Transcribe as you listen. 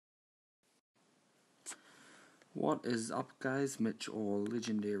What is up, guys? Mitch or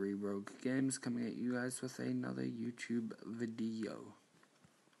Legendary Rogue Games coming at you guys with another YouTube video.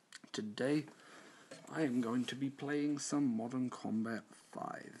 Today I am going to be playing some Modern Combat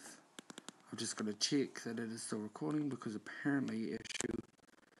 5. I've just got to check that it is still recording because apparently issue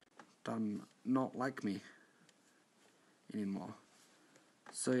does not like me anymore.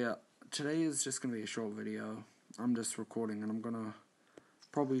 So yeah, today is just going to be a short video. I'm just recording and I'm going to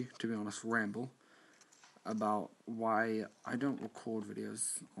probably, to be honest, ramble about why I don't record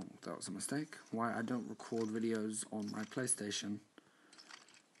videos. Oh, that was a mistake. Why I don't record videos on my PlayStation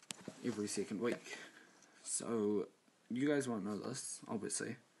every second week. So, you guys won't know this,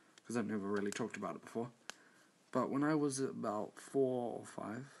 obviously, because I've never really talked about it before. But when I was about 4 or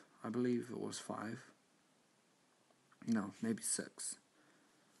 5, I believe it was 5. No, maybe 6.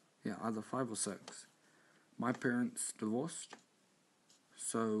 Yeah, either 5 or 6. My parents divorced.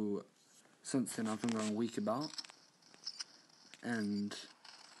 So, since then I've been going week about. And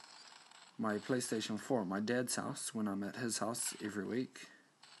my PlayStation 4 at my dad's house, when I'm at his house every week,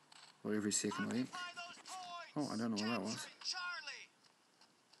 or every second week. Oh, I don't know what that was.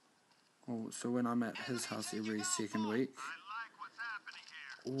 Oh, so when I'm at his house every second week.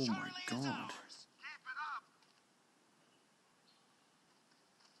 Oh my god.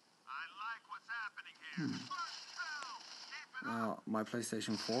 My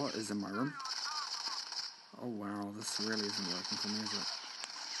PlayStation 4 is in my room. Oh wow, this really isn't working for me, is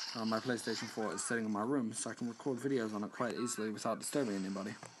it? My PlayStation 4 is sitting in my room, so I can record videos on it quite easily without disturbing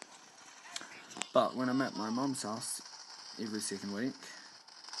anybody. But when I'm at my mum's house every second week,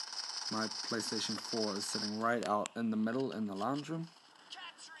 my PlayStation 4 is sitting right out in the middle in the lounge room.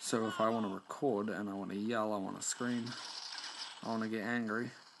 So if I want to record and I want to yell, I want to scream, I want to get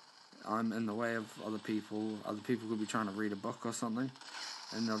angry, I'm in the way of other people. Other people could be trying to read a book or something,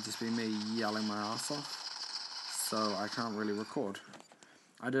 and it'll just be me yelling my ass off. So I can't really record.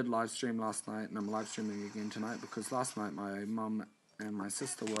 I did live stream last night, and I'm live streaming again tonight because last night my mum and my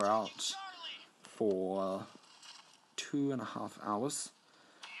sister were out for 2.5 hours.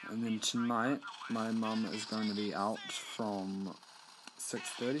 And then tonight, my mum is going to be out from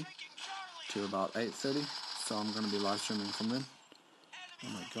 6:30 to about 8:30. So I'm going to be live streaming from then. Oh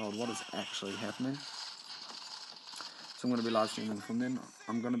my god, what is actually happening? So I'm going to be live streaming from then.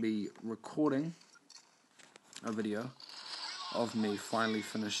 I'm going to be recording a video of me finally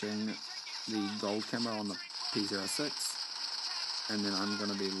finishing the gold camo on the P06. And then I'm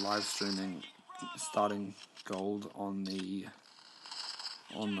going to be live streaming starting gold on the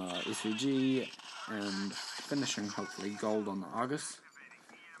SVG and finishing hopefully gold on the Argus.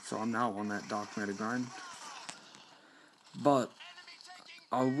 So I'm now on that dark matter grind. But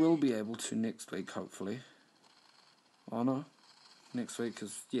I will be able to next week hopefully. Oh no, next week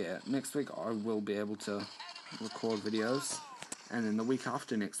next week I will be able to record videos. And then the week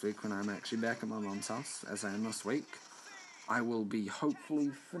after next week, when I'm actually back at my mom's house, as I am this week, I will be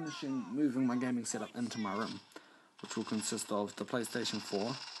hopefully moving my gaming setup into my room, which will consist of the PlayStation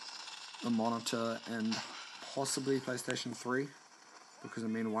 4, the monitor, and possibly PlayStation 3, because I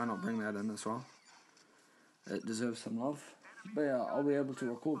mean, why not bring that in as well? It deserves some love. But yeah, I'll be able to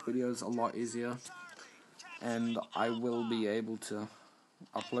record videos a lot easier, and I will be able to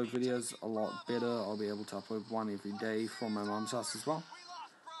upload videos a lot better. I'll be able to upload one every day from my mom's house as well,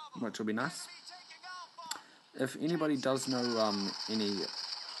 which will be nice. If anybody does know any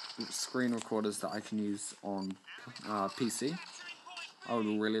screen recorders that I can use on PC, I would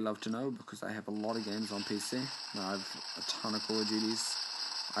really love to know, because I have a lot of games on PC. I have a ton of Call of Duties.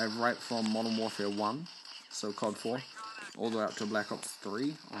 I have right from Modern Warfare 1, so COD 4, all the way up to Black Ops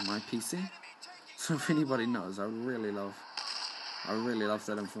 3 on my PC. So if anybody knows, I would really love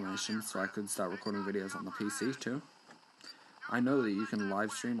that information, so I could start recording videos on the PC too. I know that you can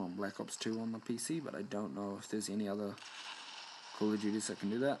live stream on Black Ops 2 on the PC, but I don't know if there's any other Call of Duties that can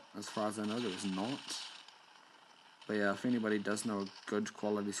do that. As far as I know, there is not. But yeah, if anybody does know a good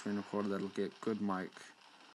quality screen recorder that'll get good mic